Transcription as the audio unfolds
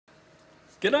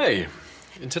G'day!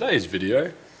 In today's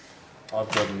video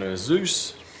I've got an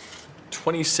Asus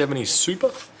 2070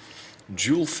 Super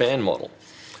dual fan model.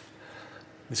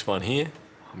 This one here,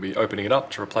 I'll be opening it up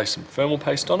to replace some thermal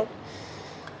paste on it,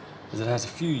 as it has a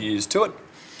few years to it.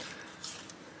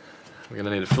 We're going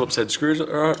to need a Phillips head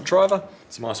screwdriver,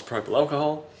 some isopropyl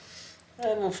alcohol,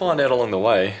 and we'll find out along the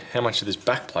way how much of this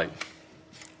backplate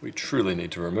we truly need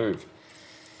to remove.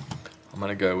 I'm going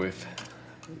to go with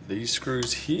these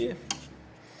screws here,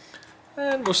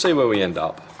 and we'll see where we end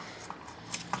up.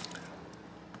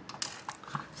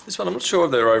 This one, I'm not sure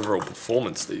of their overall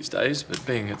performance these days, but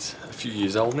being it's a few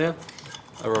years old now,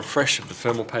 a refresh of the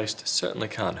thermal paste certainly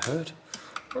can't hurt,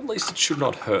 or at least it should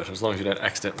not hurt as long as you don't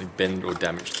accidentally bend or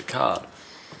damage the card.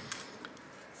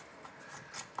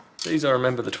 These, I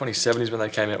remember the 2070s when they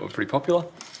came out were pretty popular.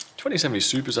 2070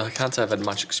 Supers, I can't say I've had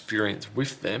much experience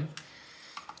with them,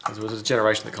 as it was a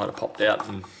generation that kind of popped out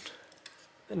and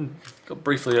got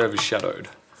briefly overshadowed.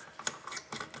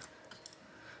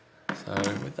 So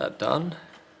with that done,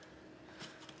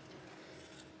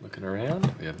 looking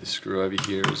around, we have this screw over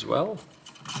here as well.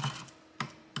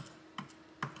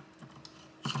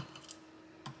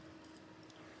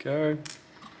 Go.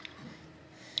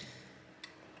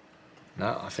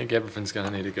 No, I think everything's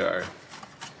going to need to go.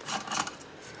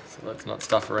 So let's not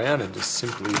stuff around and just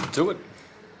simply do it.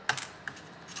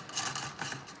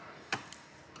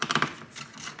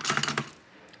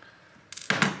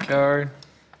 Go.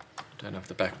 Don't know if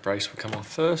the back brace will come off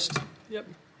first. Yep.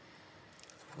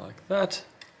 Like that.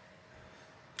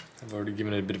 I've already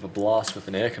given it a bit of a blast with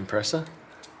an air compressor,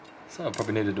 so I'll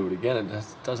probably need to do it again. It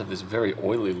does have this very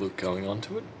oily look going on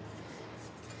to it.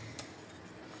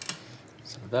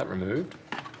 So with that removed,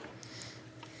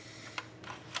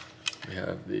 we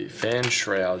have the fan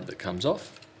shroud that comes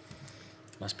off.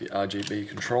 Must be RGB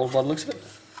controlled by the looks of it.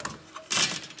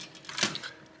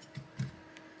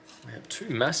 We have two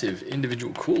massive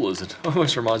individual coolers. It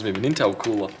almost reminds me of an Intel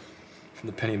cooler from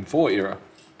the Pentium 4 era.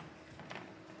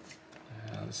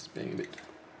 This is being a bit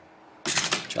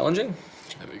challenging.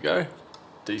 There we go.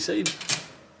 DC'd.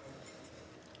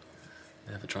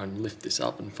 Now if I try and lift this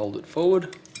up and fold it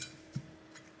forward.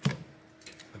 There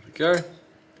we go.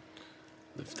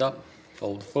 Lift up,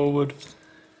 fold forward,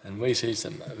 and we see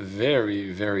some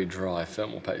very, very dry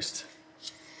thermal paste.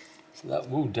 So that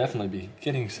will definitely be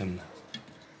getting some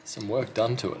work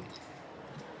done to it.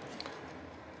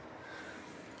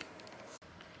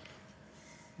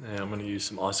 Now I'm going to use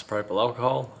some isopropyl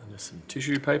alcohol and just some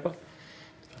tissue paper.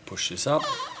 I'll push this up.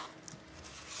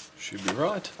 Should be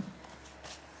right.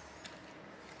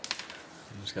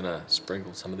 I'm just going to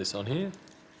sprinkle some of this on here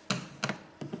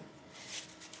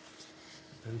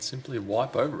and simply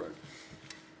wipe over it.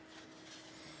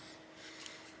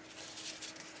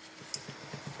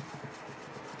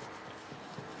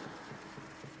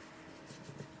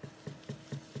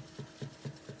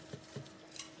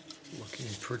 Looking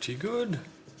pretty good.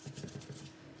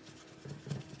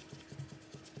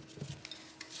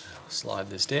 Slide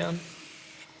this down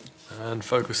and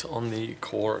focus on the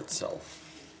core itself,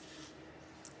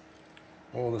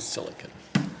 or the silicon.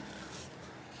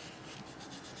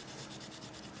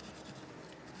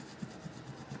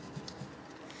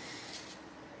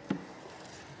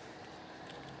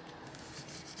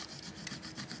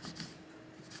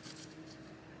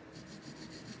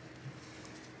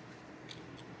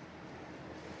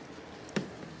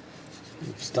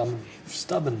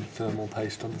 Stubborn thermal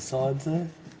paste on the sides there.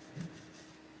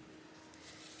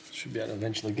 Should be able to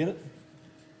eventually get it.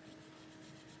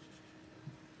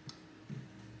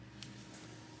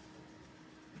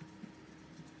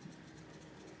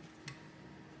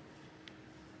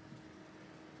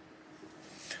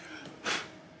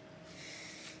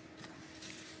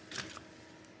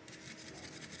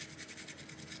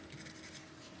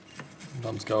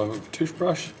 Sometimes go over with a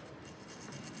toothbrush.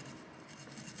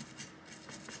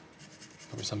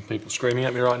 Probably some people screaming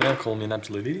at me right now, calling me an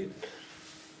absolute idiot.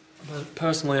 But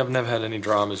personally, I've never had any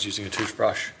dramas using a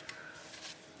toothbrush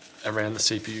around the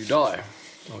CPU die,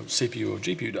 or CPU or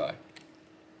GPU die.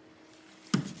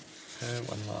 Okay,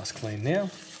 one last clean now.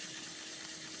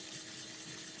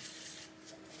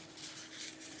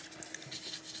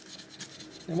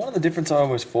 And one of the differences I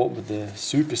always thought with the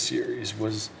Super series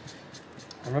was,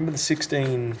 I remember the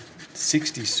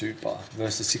 1660 Super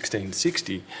versus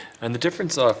 1660, and the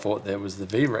difference I thought there was the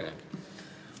VRAM.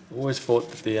 I always thought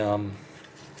that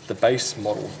the base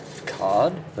model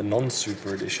card, the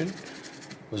non-Super edition,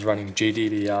 was running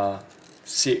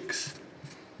GDDR6,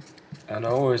 and I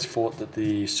always thought that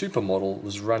the Super model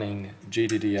was running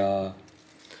GDDR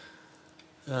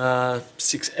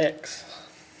 6X.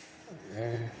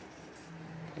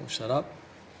 Push that up.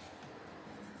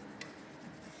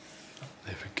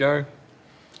 There we go.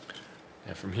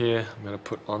 Now from here, I'm going to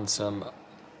put on some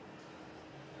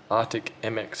Arctic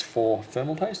MX4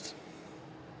 thermal paste.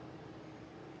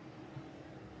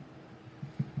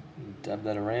 Dab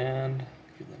that around,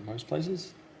 get that in most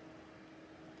places.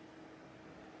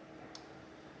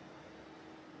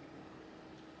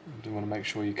 You do want to make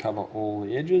sure you cover all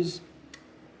the edges,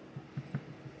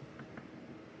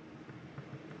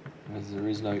 as there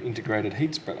is no integrated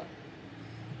heat spreader.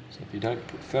 So if you don't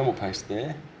put thermal paste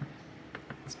there,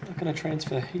 it's not going to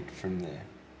transfer heat from there.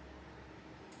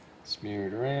 Smear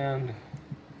it around.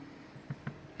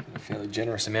 Get a fairly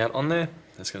generous amount on there.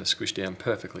 That's going to squish down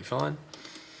perfectly fine.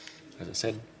 As I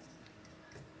said,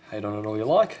 hate on it all you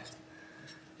like.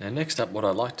 Now next up, what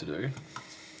I like to do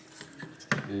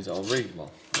is I'll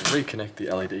reconnect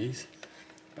the LEDs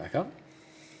back up.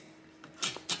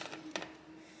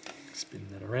 Spin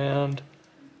that around,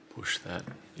 push that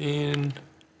in.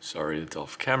 Sorry, it's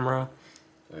off camera.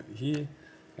 Over here,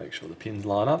 make sure the pins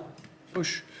line up.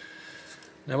 Push.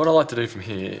 Now what I like to do from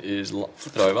here is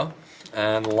flip it over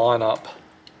and line up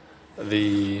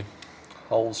the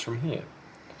holes from here.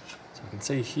 So I can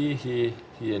see here, here,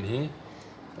 here and here.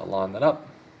 I'll line that up.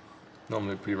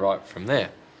 Normally it'd be right from there.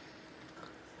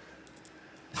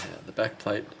 Now the back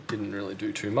plate didn't really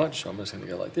do too much, so I'm just going to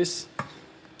go like this.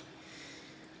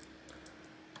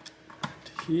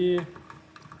 To here.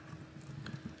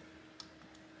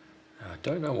 I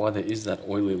don't know why there is that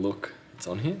oily look that's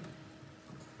on here.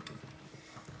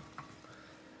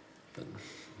 But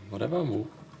whatever, we'll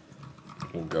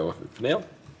go with it for now.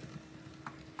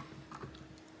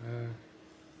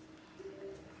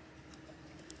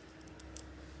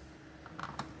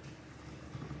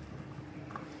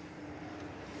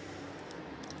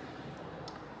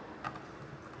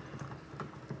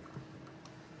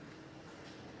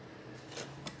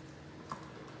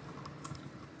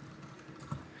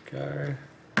 Go.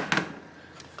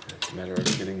 It's a matter of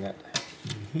getting that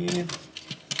in here.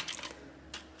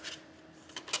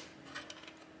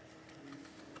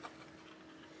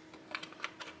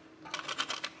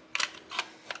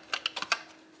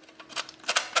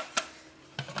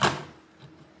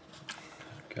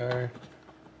 Go.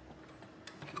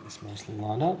 Get this nicely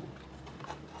lined up.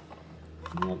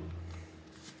 Yep.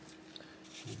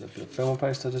 Is that bit of thermal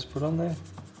paste I just put on there?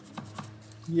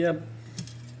 Yep.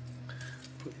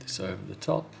 Put this over the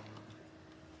top.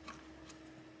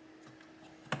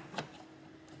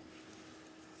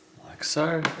 Like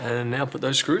so. And now put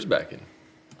those screws back in.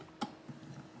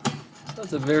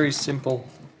 That's a very simple,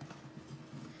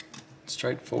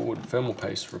 straightforward thermal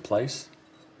paste replace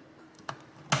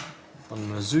on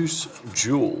an Asus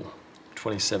Dual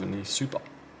 2070 Super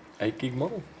 8GB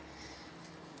model.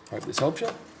 Hope this helps you.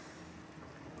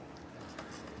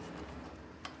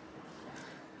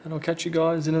 And I'll catch you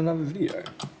guys in another video.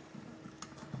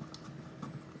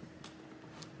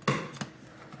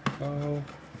 Line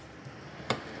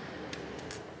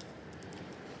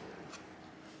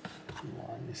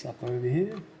this up over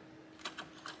here.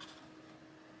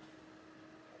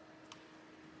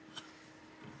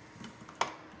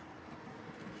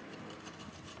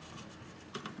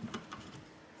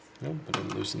 But I'll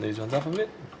loosen these ones up a bit,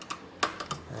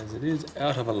 as it is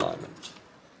out of alignment.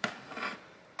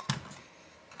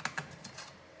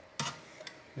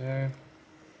 Go.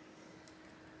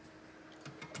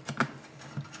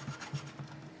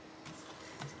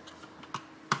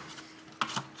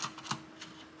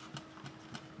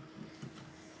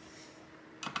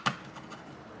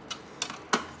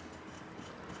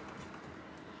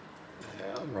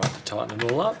 Now, right to tighten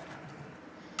it all up.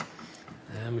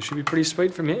 And we should be pretty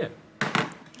sweet from here.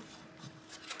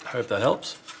 Hope that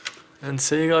helps. And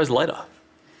see you guys later.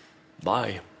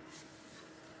 Bye.